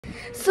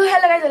So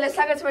hello गाइजहरुलाई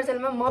स्वागत छ मेरो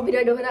च्यानलमा। म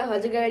भिडियो ढोका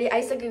हजुरको अगाडि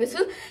आइसकेको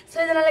छु।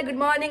 सबैजनालाई गुड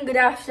मर्निङ, गुड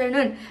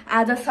आफ्टरनुन।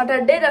 आज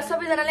सटरडे र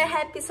सबैजनालाई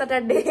ह्यापी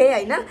सटरडे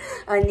हैन।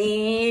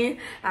 अनि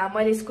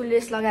मैले स्कुल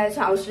ड्रेस लगाएको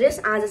छु, हाउस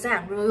ड्रेस। आज चाहिँ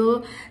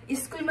हाम्रो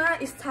स्कुलमा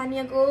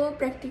स्थानीयको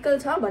प्र्याक्टिकल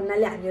छ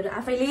भन्नाले हामीहरु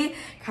आफैले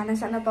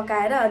खानासाना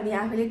पकाएर अनि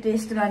आफैले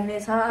टेस्ट गर्ने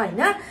छ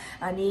हैन।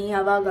 अनि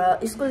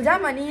अब स्कुल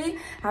जाम अनि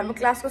हाम्रो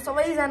क्लासको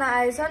सबैजना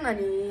आएछन्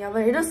अनि अब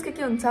हेरोस्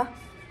के हुन्छ।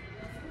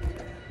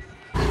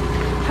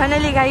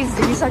 Finally guys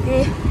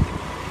झिकिसके।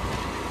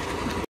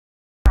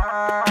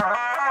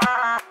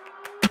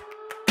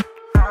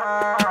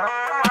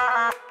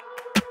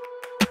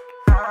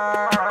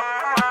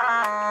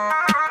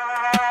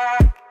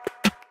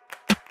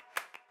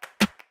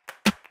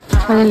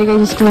 फाइनली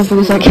गाइज स्कुलमा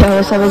पुगिसक्यो।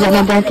 अब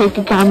सबैजना त्यहाँ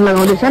के काम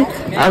लगाउँदैछन्।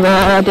 अब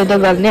त्यो त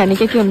गर्ने अनि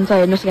के हुन्छ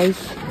हेर्नुहोस् गाइज।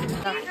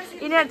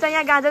 यिनीहरू चाहिँ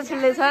यहाँ गाजर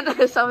छिल्दैछन्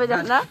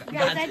सबैजना।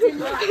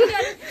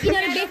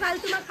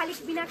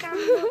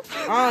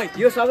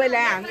 यो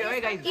सबैलाई हामीले है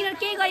गाइस यिनीहरू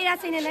के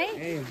गरिरहेछ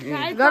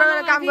यिनीहरूलाई गर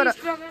काम गर।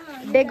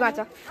 डेक माछ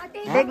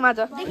डेक माछ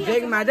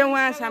डेक माझा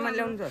उहाँ सामान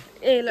ल्याउनु छ।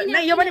 ए ल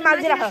न यो पनि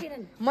माल्दै राख,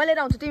 म लिएर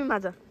आउँछु, तिमी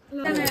माछ।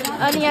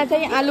 अनि यहाँ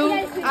चाहिँ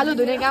आलु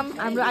धुने काम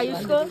हाम्रो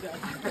आयुषको।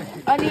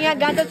 अनि यहाँ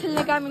गाजर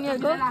छिल्ने काम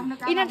यिनीहरूको।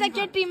 यिनीहरू चाहिँ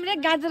के टिम रे?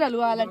 गाजर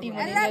हलुवावाला टिम हो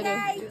यिनीहरू।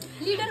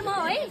 लिडर म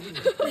है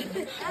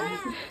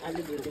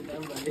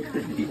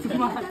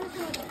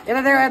यता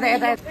देखो यता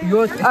यता यो।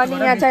 अनि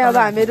यहाँ चाहिँ अब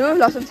हामीहरू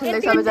लसुन छिल्दै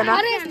सबैजना।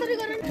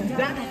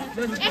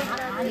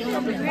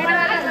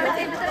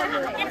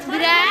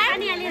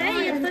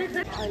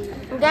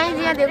 गाइज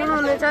यहाँ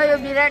देख्नुहुनेछ यो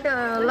विराट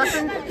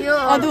लसुन यो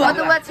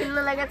अदुवा छिल्न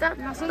लागेको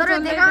छ। तर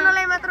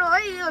देखाउनलाई मात्र हो,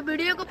 यो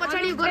भिडियोको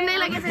पछाडि गर्नै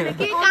लागेको छैन,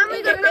 के कामै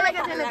गर्न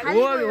लागेको छैन।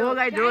 हो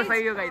गाइस हो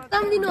सही हो गाइस।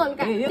 तम दिनु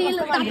हल्का तेल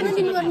ताप्न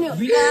दिनु गर्ने हो।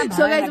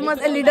 सो गाइज म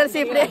चाहिँ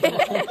लिडरसिप रे।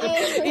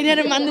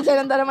 यिनीहरू मान्दै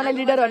छैनन् तर मलाई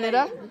लिडर भनेर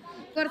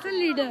गर्छ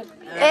लिडर।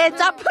 ए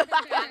चप।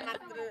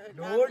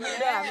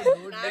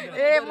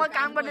 ए म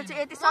काम गर्ने छु,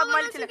 यति सब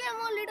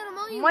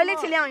मैले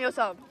छिल्याउ यो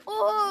सब।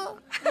 ओहो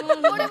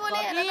बोले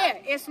बोले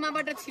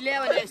यसमाबाट छिल्या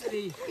भने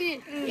यस्तै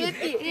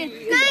यति के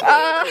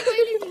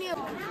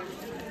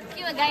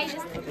हो गाइस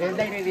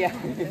हेर्दै नै दिया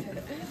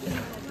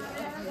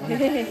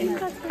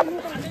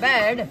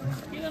ब्याड।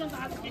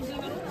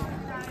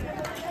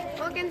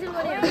 ओ क्यान्सल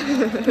गरे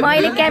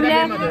मैले क्यामेरा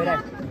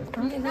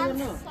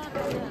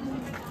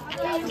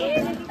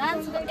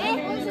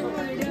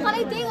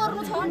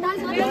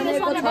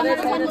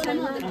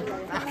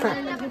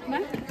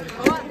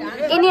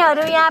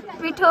यिनीहरू यहाँ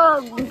पिठो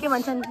के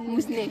भन्छन्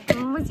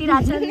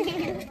मुचिरहेछन्।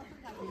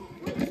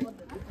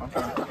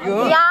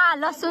 यहाँ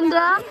लसुन र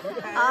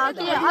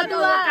के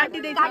अदुवा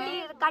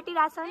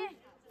काटिरहेछन्।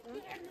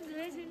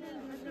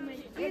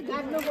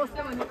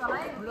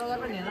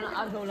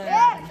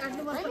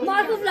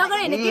 मर्को ब्लगर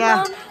हेर्ने कि म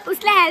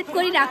उसलाई हेल्प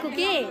गरिरहेको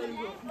के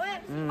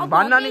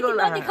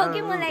देखाउ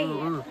के मलाई।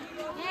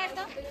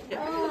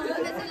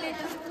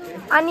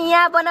 अनि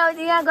यहाँ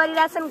यहाँ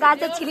गरिरहेछन्,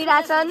 गाजर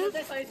छिलिरहेछन्।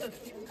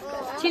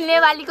 छिल्ने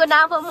वालीको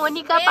नाम हो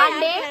मोनिका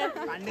पाण्डे।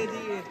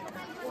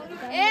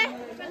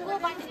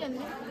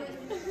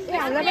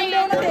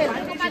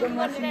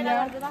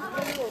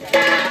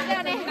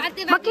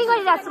 म के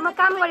गरिरहेको छु? म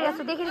काम गरिरहेको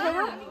छु, देखिँदैन?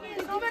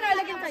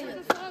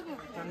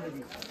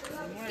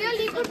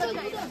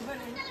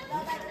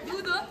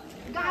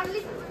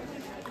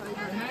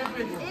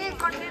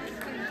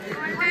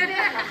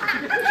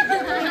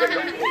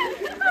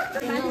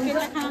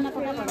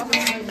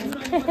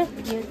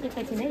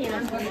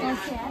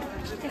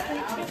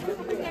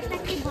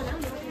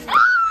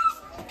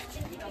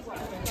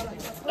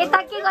 यता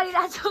के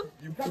गरिरहेको छु?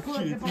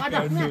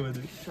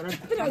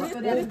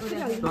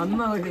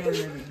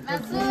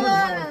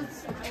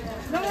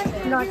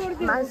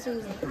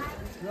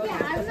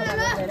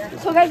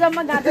 सो गाइस अब म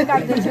गाजर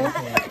काट्दैछु।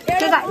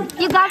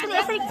 यो गाजर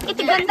यसरी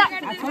यति गन्दा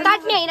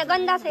काट्ने होइन,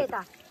 गन्दा छ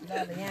यता।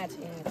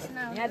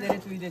 यहाँ धेरै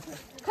चुइदैछ।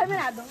 खै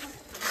मेरो हात धो।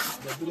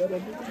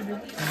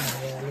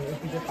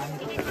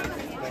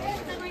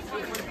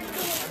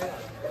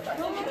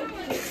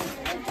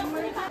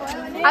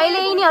 अहिले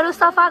यिनीहरू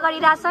सफा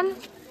गरिरहेछन्।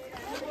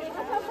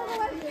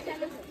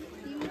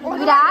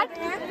 विराट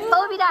ओ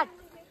विराट।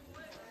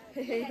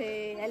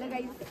 हेलो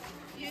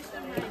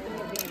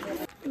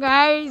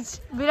गाइज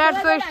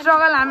विराटको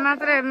स्ट्रगल हामी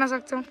मात्र हेर्न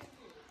सक्छौँ।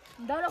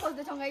 दाउरा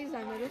खोज्दैछौँ गाइस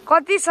हामीहरू।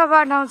 कति सफा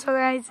ठाउँ छ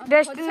गाइज।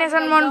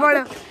 डेस्टिनेसन मन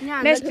पर्यो।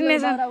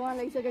 डेस्टिनेसन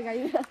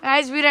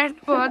गाइज विराट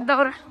बहुत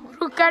दाउरा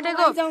रुख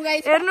काटेको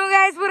हेर्नु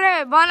गाइज पुरै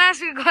बनास।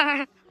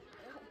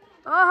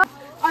 ओहो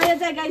अहिले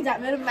चाहिँ गाइस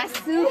हामीहरू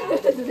मासु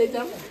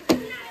धुँदैछौँ।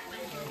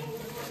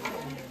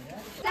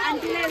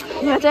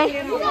 यहाँ चाहिँ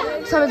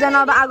सबैजना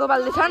अब आगो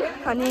बाल्दैछन्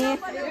अनि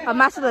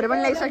मासु धोएर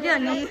पनि ल्याइसक्यो।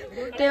 अनि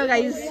त्यही हो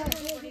गाइस,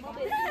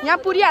 यहाँ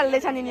पुरी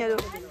हाल्दैछन् यिनीहरू।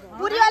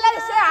 पुरीवाला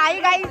high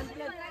guys.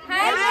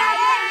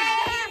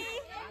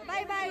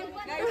 By by.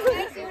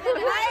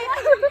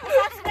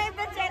 Subscribe the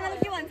channel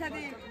के भन्छ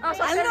नि?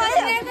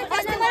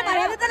 कस्टमर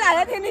भएर त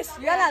हाले थिए नि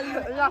सिया हाल्नु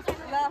ल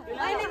ल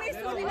अहिले miss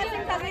Sonika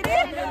Singh थालेनी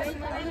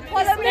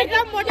follow me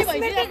एकदम मोटी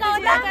भइसक्यो।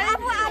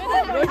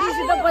 रोटी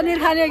सित पनिर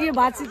खाने कि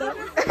भात सित?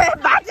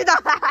 भात बेसी त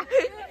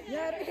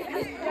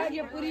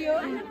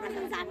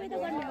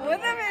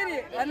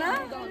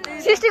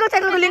सिस्टीको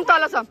च्यानलको लिङ्क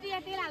तल छ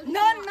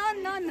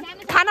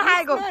खाना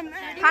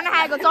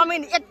खाएको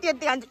चाउमिन यति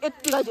यति खान्छ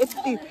यति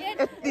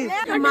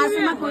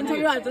मासुमा खुन छ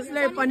यो हाल्छ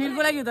त्यसले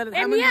पनिरको लागि त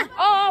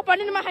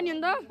पनिरमा खाने हो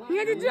नि त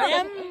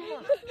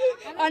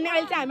अनि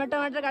अहिले चाहिँ हामी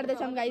टमाटर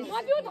काट्दैछौँ गाइस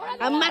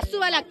हामी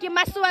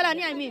मासुवाला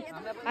नि हामी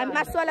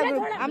मासुवाला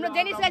ग्रुप हाम्रो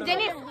जेनिस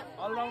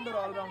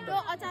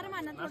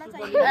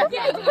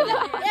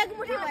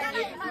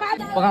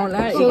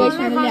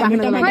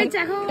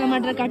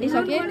टमाटर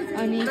काटिसके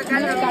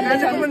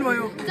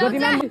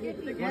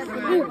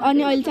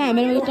अनि अहिले चाहिँ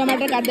हामीहरू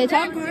टमाटर काट्दैछ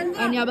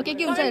अनि अब के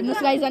हुन्छ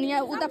हेर्नुहोस् गाइस अनि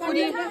यहाँ उता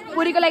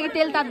पुरीको लागि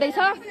तेल ताप्दैछ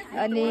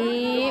अनि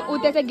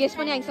उता चाहिँ ग्यास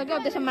पनि आइसक्यो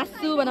त्यसमा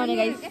मासु बनाउने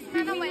गाइस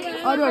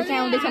अरूहरू चाहिँ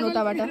आउँदैछन्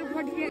उताबाट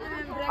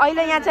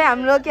अहिले यहाँ चाहिँ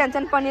हाम्रो के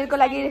भन्छन् पनिरको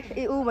लागि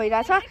ऊ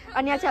भइरहेछ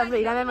अनि यहाँ चाहिँ हाम्रो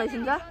हिरा म्याम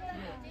भइसिन्छ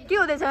के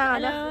हुँदैछ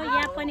म्याम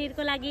यहाँ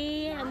पनिरको लागि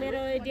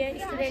मेरो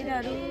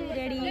स्टुडेन्टहरू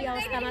रेडी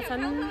अवस्थामा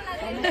छन्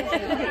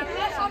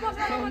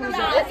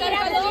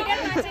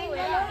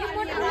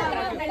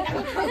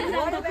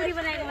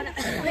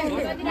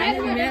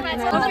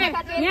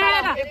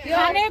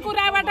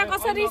खानेकुराबाट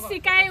कसरी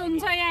सिकाइ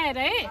हुन्छ यहाँ हेर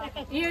है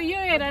यो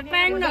हेर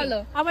ट्रायङ्गल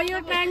अब यो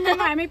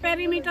ट्रायङ्गलमा हामी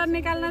पेरिमिटर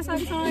निकाल्न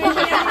सक्छौँ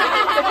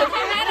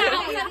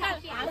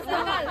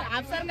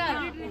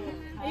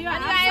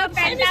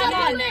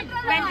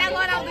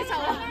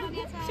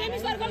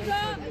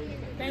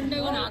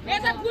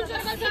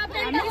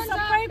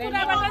सबै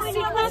कुराबाट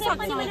सिक्न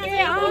सक्छौँ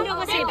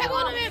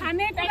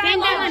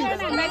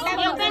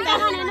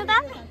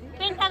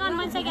पेन्टागन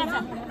बनिसकेको छ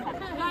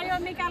ल यो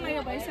निकाल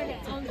यो भइसकेको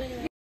छ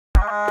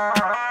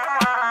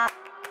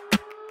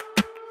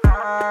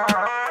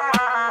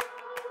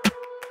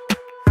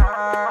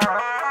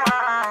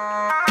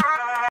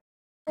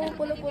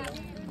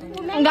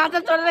गाजा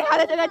चोरेर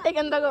खाँदैछ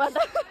टेकेन्द्रकोबाट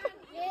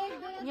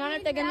यहाँ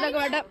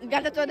टेकेन्द्रकोबाट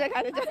गाजा चोरेर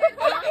खाँदैछ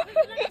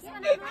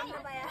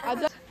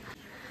हजुर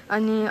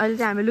अनि अहिले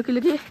चाहिँ हामी लुकी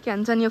के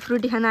भन्छन् यो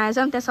फ्रुटी खाना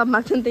आएछौँ त्यहाँ सब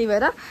माग्छौँ त्यही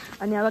भएर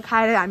अनि अब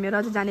खाएर हामीहरू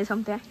अझै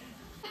जानेछौँ त्यहाँ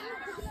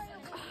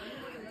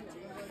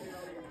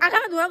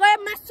आँखामा धुवा गयो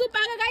मासु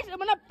पाएको गाइस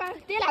मतलब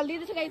तेल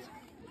हालिदिँदैछ गाइस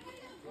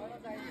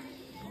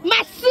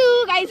मासु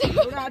गाइस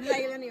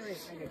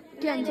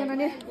के भन्छन्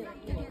अनि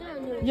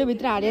यो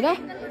भित्र हालेर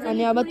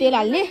अनि अब तेल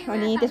हाल्ने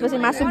अनि त्यसपछि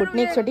मासु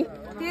भुट्ने एकचोटि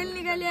तेल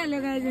निकालिहाल्यो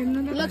गाइस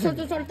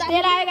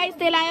तेल आयो गाइस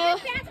तेल आयो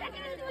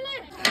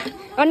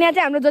अनि यहाँ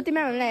चाहिँ हाम्रो ज्योति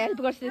म्याम हामीलाई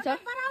हेल्प गर्दैछ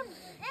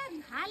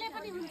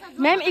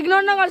म्याम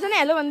इग्नोर नगर्छ नि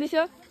हेलो भन्दैछ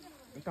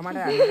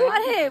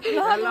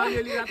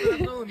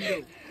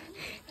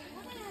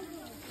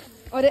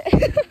अरे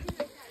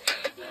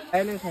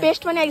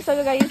पेस्ट पनि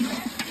आइसक्यो गाइस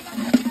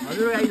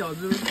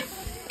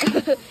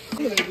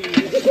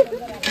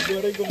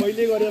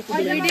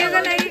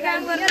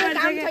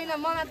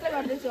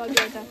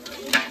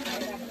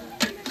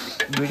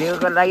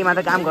भिडियोको लागि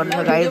मात्र काम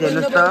गर्दैछ गाइस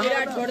हेर्नुहोस् त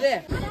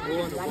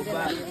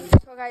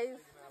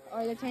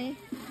अहिले चाहिँ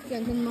के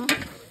भन्छन् म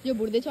यो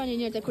भुट्दैछु अनि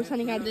यिनीहरू चाहिँ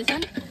खुर्सानी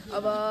काट्दैछन्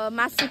अब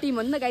मासु टिम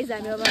हो नि त गाइस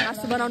हामी अब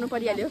मासु बनाउनु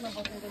परिहाल्यो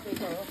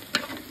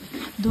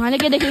धुवाले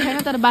के देखेको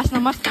छैन तर बास्न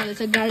मस्त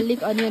आउँदैछ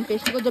गार्लिक अनियन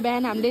पेस्टको जो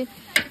बिहान हामीले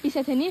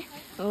पिसेको थियो नि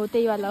हो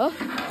त्यहीवाला हो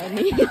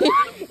अनि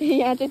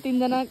यहाँ चाहिँ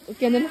तीनजना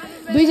के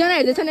भन्छन् दुईजना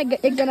हेर्दैछन्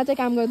एकजना चाहिँ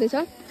काम गर्दैछ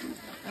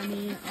अनि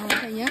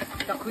यहाँ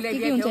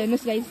के हुन्छ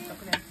हेर्नुहोस् गाइस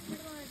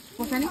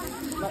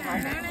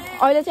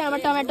अहिले चाहिँ हाम्रो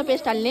टमाटो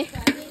पेस्ट हाल्ने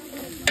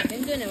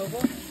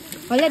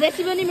अहिले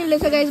रेसिपी पनि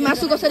मिल्दैछ गाइस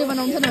मासु कसरी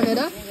बनाउँछन् भनेर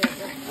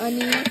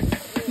अनि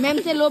म्याम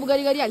चाहिँ लोभ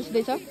गरी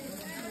हालिदिँदैछ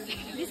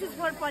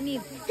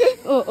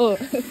ओ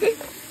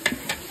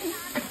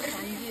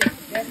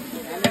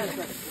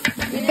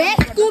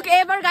बेस्ट कुक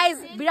एभर गाइस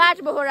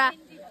विराट बोहरा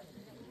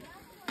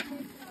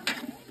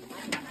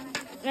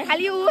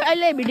खालि ऊ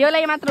अहिले भिडियो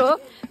लागि मात्र हो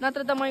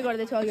नत्र त मै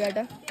गर्दैछु अघिबाट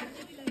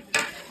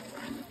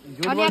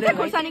अनि यहाँ चाहिँ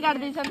खुर्सानी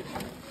काट्दैछन्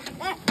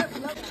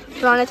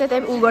उहाँले चाहिँ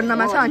त्यही ऊ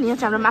गर्नमा छ अनि यहाँ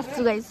चाहिँ हाम्रो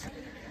मासु गाइस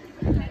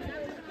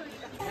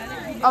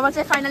अब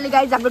चाहिँ फाइनली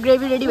गाइस हाम्रो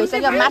ग्रेभी रेडी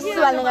भइसक्यो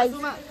मासु हाल्ने गाइस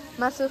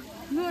मासु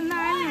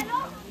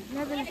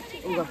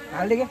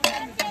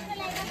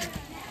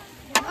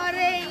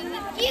अरे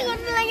के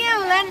गर्नु लाग्यो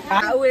होला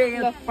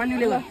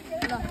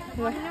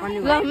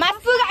ल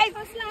मासु गाइस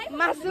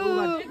मासु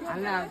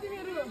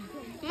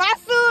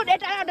मासु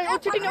डेटा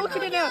उछिटिने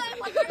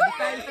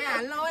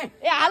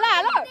ए हाल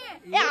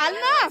ए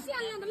हाल्न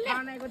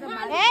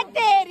ए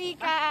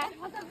तेरीका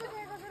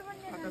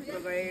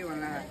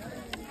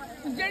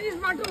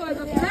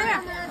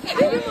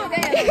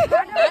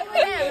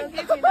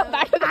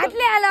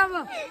हातले हाल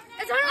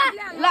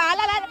ल हाल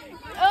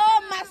ओ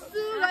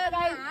मासु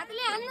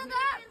हातले हाल्नु त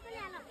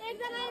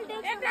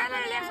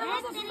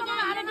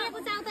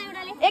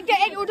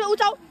एक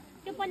उचाउ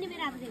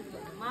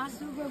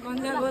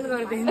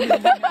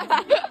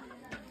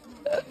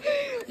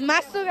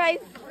मासु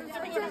गाइस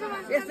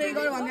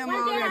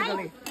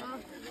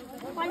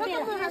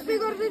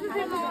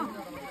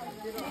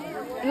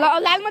ल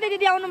लालमती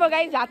दिदी आउनुभयो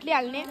गाइस हातले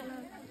हाल्ने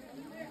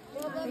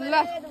ल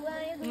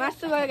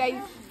मासु गयो गाइस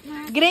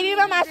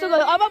ग्रेभीमा मासु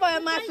गयो अब भयो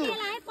मासु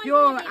यो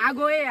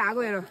आगो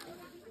हेर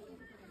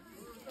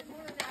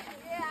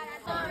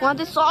उहाँ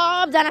चाहिँ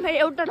सबजना फेरि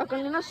एउटा ढक्कन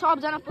लिन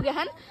सबजना पुगे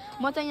खान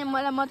म चाहिँ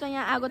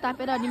यहाँ आगो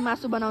तापेर अनि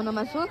मासु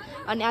बनाउनमा छु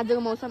अनि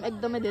आजको मौसम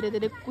एकदमै धेरै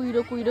धेरै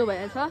कुहिरो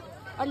भएछ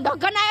अनि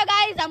ढक्कन आयो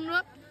गाइस हाम्रो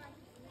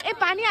ए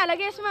पानी हाल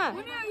कि यसमा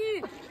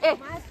ए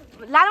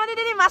लालमा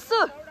दिदी मासु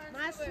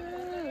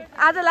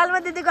आज लालमा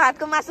दिदीको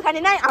हातको मासु खाने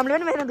नै हामीले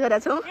पनि मेहनत गरेका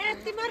छौँ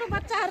तिम्रो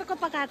बच्चाहरुको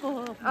पकाएको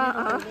हो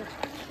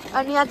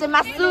अनि यहाँ चाहिँ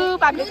मासु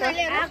पाक्दैछ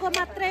आगो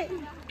मात्रै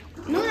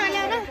नुन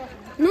हाल्यो न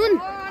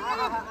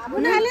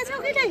नुन हालेछ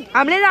कि नै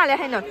हामीले त हाले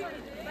छैन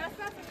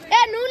ए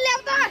नुन ल्याउ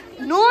त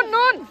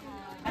नुन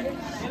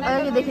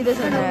अहिले देखिँदैछ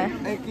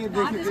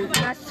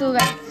मासु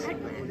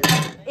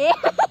ए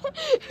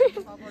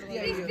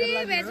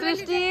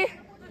सृष्टि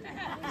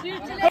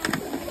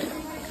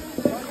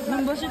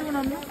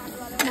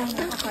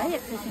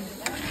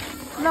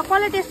ल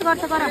कसले टेस्ट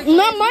गर्छ गर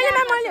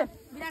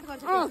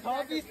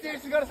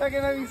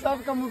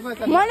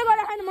मैले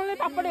गरेर खाने मलाई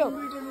पापडै हो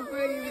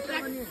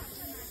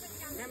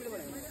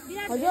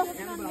हजुर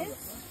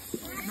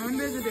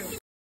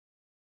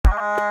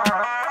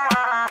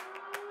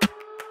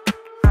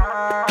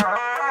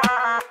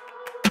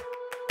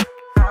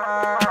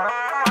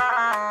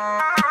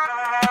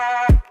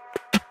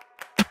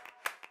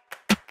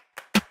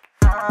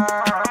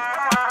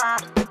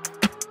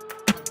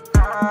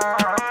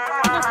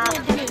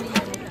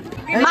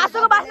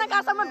मासुको बास्ना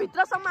कहाँसम्म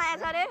भित्रसम्म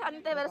आएछ अरे अनि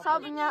त्यही भएर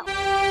सब यहाँ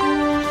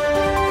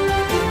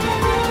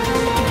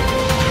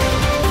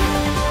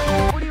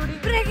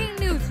ब्रेकिङ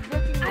न्यूज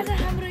आज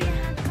हाम्रो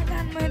यहाँ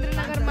खटान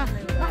महेन्द्रनगरमा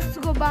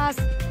मासुको बास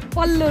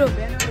पल्लो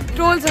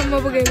टोलसम्म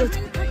पुगेको छ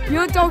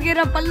यो चौकेर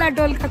पल्ला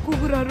टोलका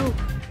कुकुरहरू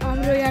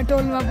हाम्रो यहाँ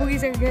टोलमा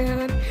पुगिसकेका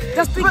छन्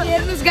जस्तै कि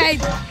हेर्नुहोस्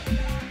गाइज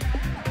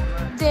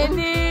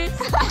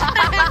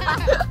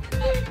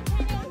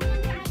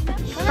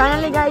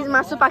फाइनली गाइज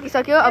मासु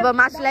पाकिसक्यो अब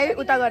मासुलाई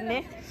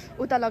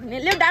उता लग्ने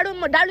ले डाडु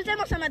चाहिँ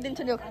म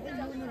समातिदिन्छु ल्याउ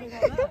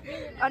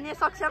अनि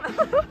सक्षम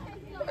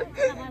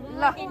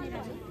ल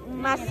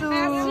मासु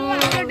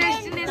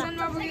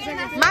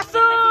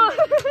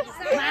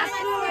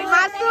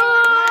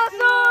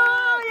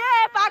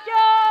ए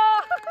पाक्यो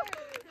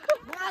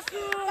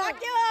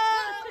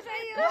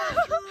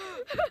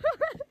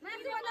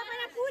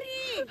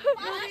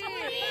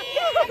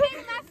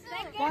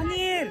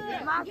पनीर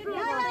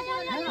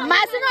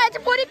मासु नआएछ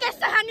पुरी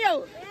केसा खाने हो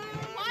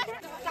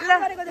ल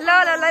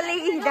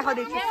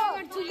देखाउँदैछु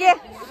के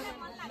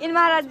इन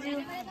महाराजजी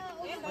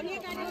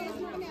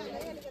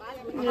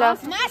ल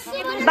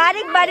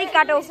बारीक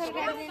काटो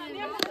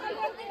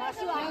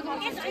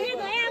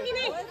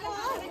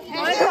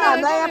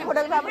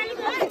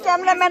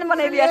क्यामेराम्यान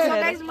बनाइदिया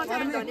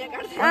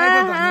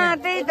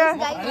त्यही त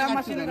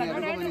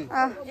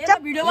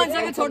भिडियो बन्छ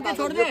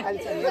छोड्दै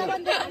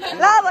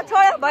ल अब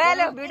छोड्यो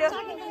भइहाल्यो भिडियो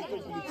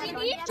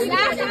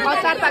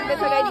अचार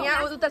पाक्दैछ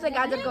यहाँ उता चाहिँ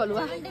गाजरको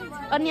हलुवा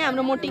अनि यहाँ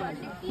हाम्रो मोटी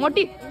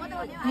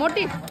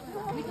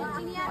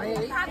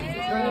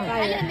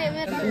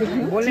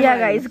चिया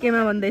गाइस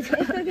केमा भन्दैछ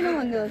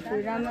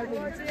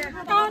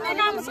पकाउने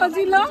काम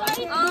सजिलो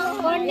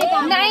अहिले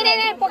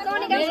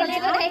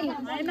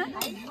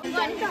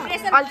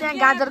चाहिँ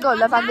गाजरको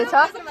हलुवा पाक्दैछ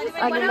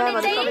अनि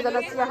म्यामहरू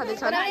सबैजना चिया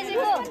खाँदैछन्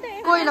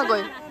कोही न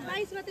कोही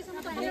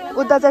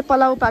उता चाहिँ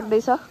पलाउ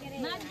पाक्दैछ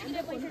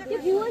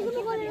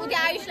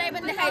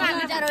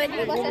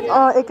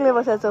एक्लै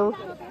बसेछ ऊ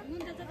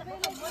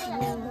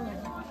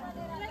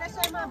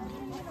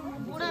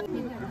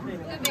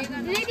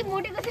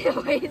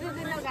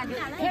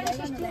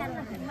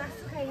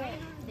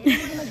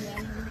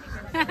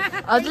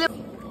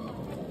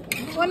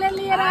कसले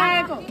लिएर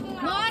आएको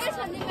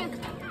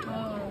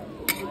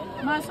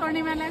म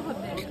स्वर्णिमालाई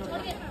खोज्दै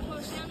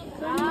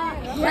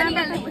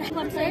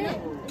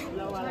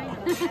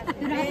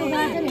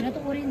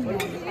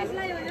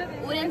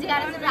ओरेन्ज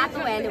गाडी रातो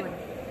भइहाल्यो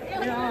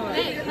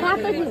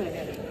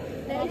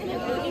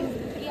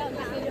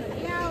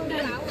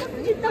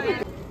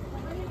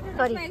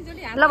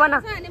ल बना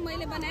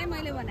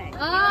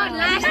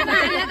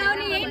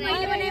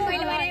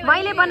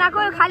मैले बनाएको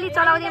खाली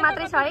चलाउने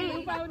मात्रै छ है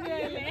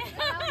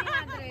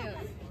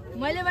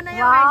मैले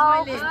बनायो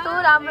कस्तो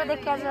राम्रो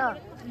देखिया छ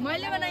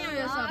मैले बनायो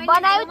यो सब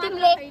बनायो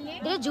तिमीले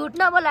यो झुट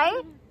नबोल है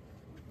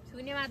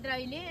छुने मात्र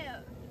अहिले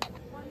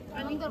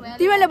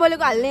तिमीले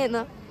बोलेको हाल्ने हैन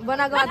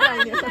बनाएको मात्र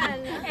हाल्ने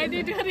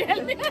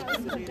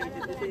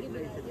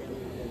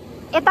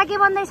यता के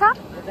बन्दैछ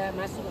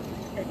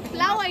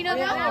प्लाउ हैन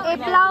ए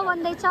प्लाउ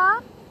बन्दैछ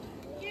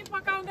के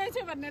पकाउँदैछ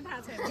भन्ने थाहा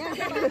छैन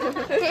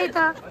त्यही त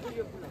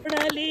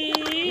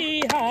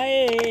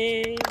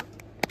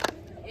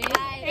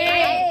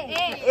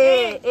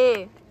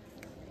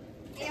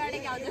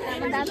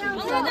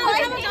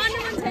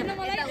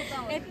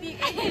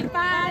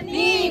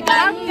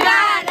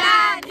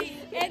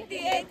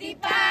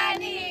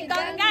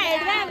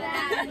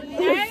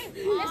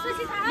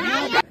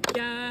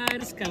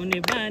काउने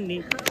बानी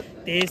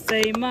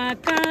त्यसैमा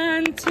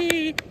कान्छी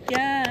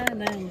क्या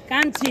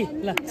कान्छी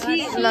ल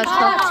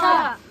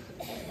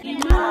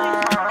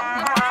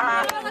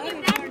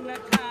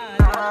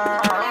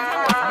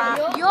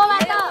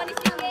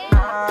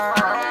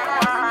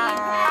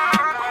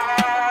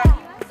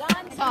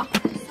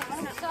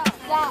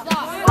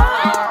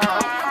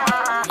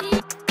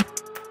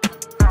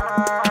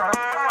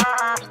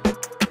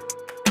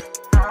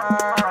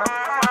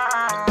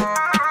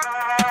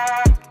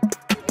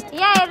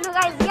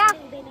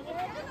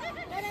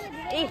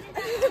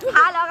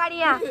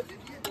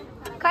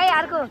खै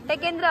अर्को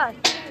टेकेन्द्र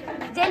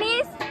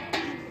जेनिस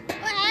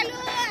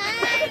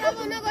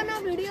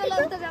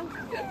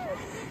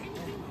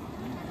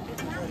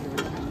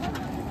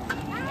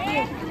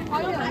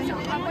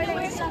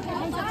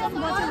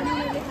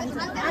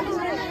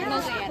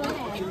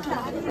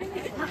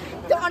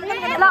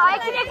ल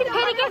एकछिन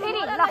फेरि के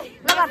फेरि ल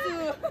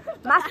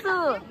मासु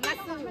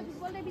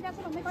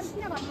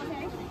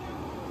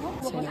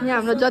यहाँ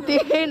हाम्रो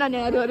जति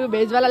नानीहरू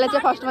भेजवालालाई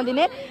चाहिँ फर्स्टमा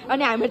दिने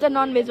अनि हामी चाहिँ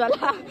नन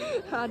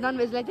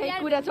भेजलाई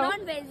चाहिँ कुरा छौँ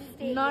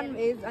नन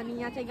भेज अनि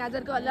यहाँ चाहिँ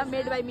गाजरको हलुवा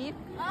made by me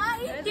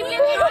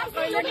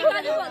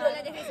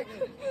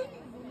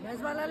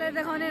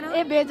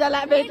A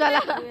भेजवाला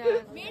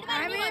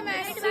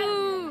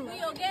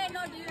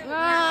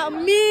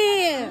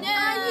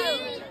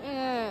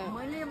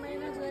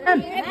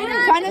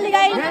finally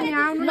guys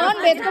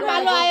non भेजको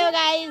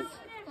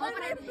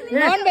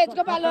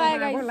पालो आयो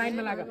गाइस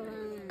लाइनमा लाग्यो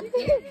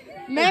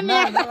मैम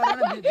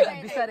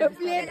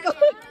प्लेटको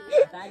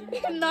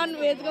नन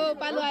भेजको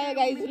पालो आयो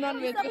गाइस नन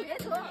भेजको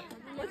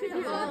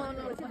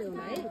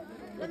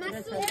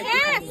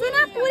सुन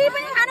पुरी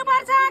पनि खानु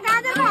पर्छ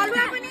गाजरको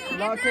हलुवा पनि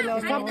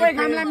सबै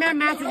खामला म्याम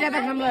मासु ज्यादा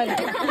खामला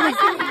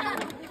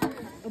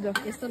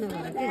यस्तो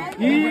नगर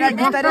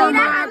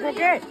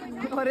के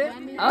अरे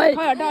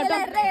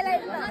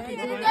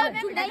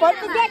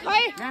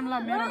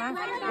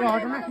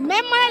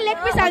मैम मलाई लेग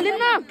पिस हाल्दिनु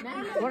न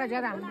थोडा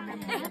ज्यादा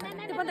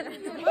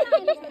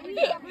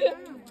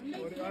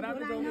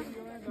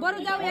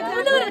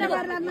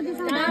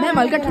मैम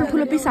हल्का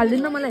ठुलो पिस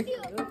हाल्दिनु न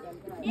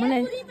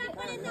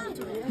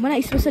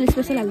मलाई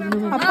स्पेसल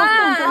हाल्दिनु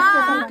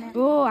ओ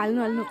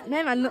हाल्नु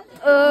मैम हाल्नु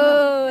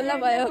ल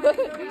भयो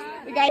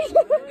गाइस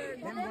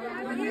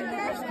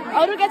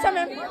अरु के छ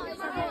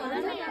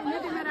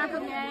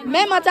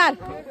मैम अचार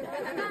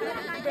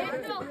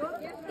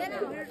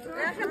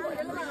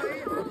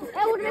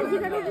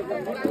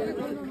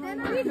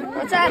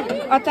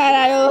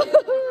आयो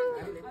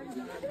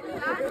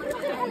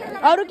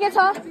अरु के छ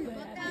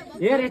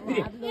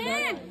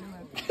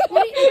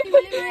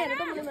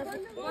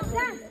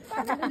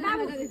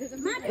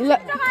ल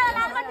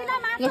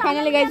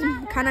फाइनली गाइज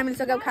खाना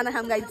मिलिसक्यो खाना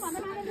खाम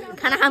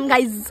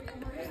गाइज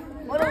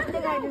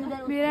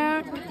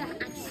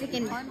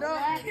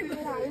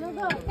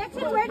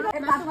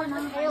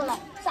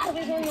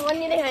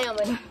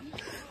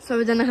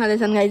सबैजना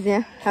खाँदैछन् गाइज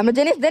यहाँ हाम्रो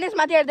जेनिस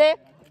माथि हेर्दै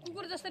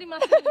कुकुर जसरी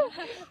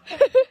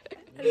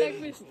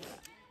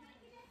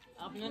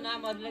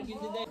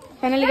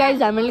फाइनली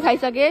गाइज हामीले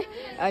खाइसके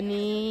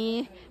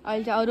अनि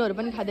अहिले चाहिँ अरूहरू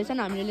पनि खाँदैछन्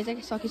हामीले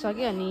चाहिँ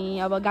सकिसक्यो अनि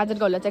अब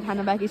गाजरको हलुवा चाहिँ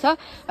खान बाँकी छ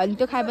अनि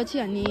त्यो खाएपछि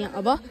अनि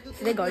अब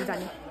सिधै घर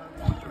जाने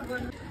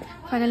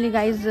फाइनली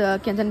गाइज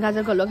के भन्छ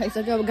गाजरको हलुवा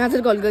खाइसक्यो अब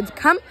गाजरको हलुवा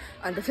खाम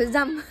अन्त फेरि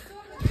जाम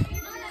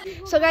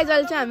सो गाइज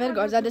अहिले चाहिँ हामीहरू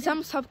घर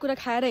जाँदैछौँ सब कुरा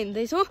खाएर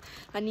हिँड्दैछौँ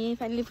अनि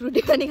फाइनली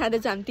फ्रुटी पनि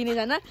खाँदैछौँ हामी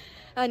तिनैजना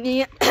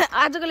अनि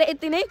आजको लागि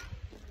यति नै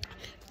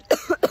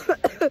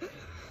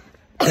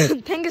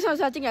thank you so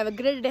much watching have a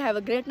great day have a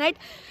great night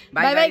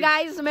by by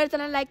guys मेरो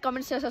channel like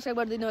comment share subscribe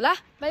गरिदिनु होला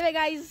बाई बाई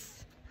गाइज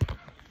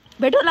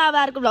भेटौँला अब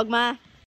अर्को भ्लगमा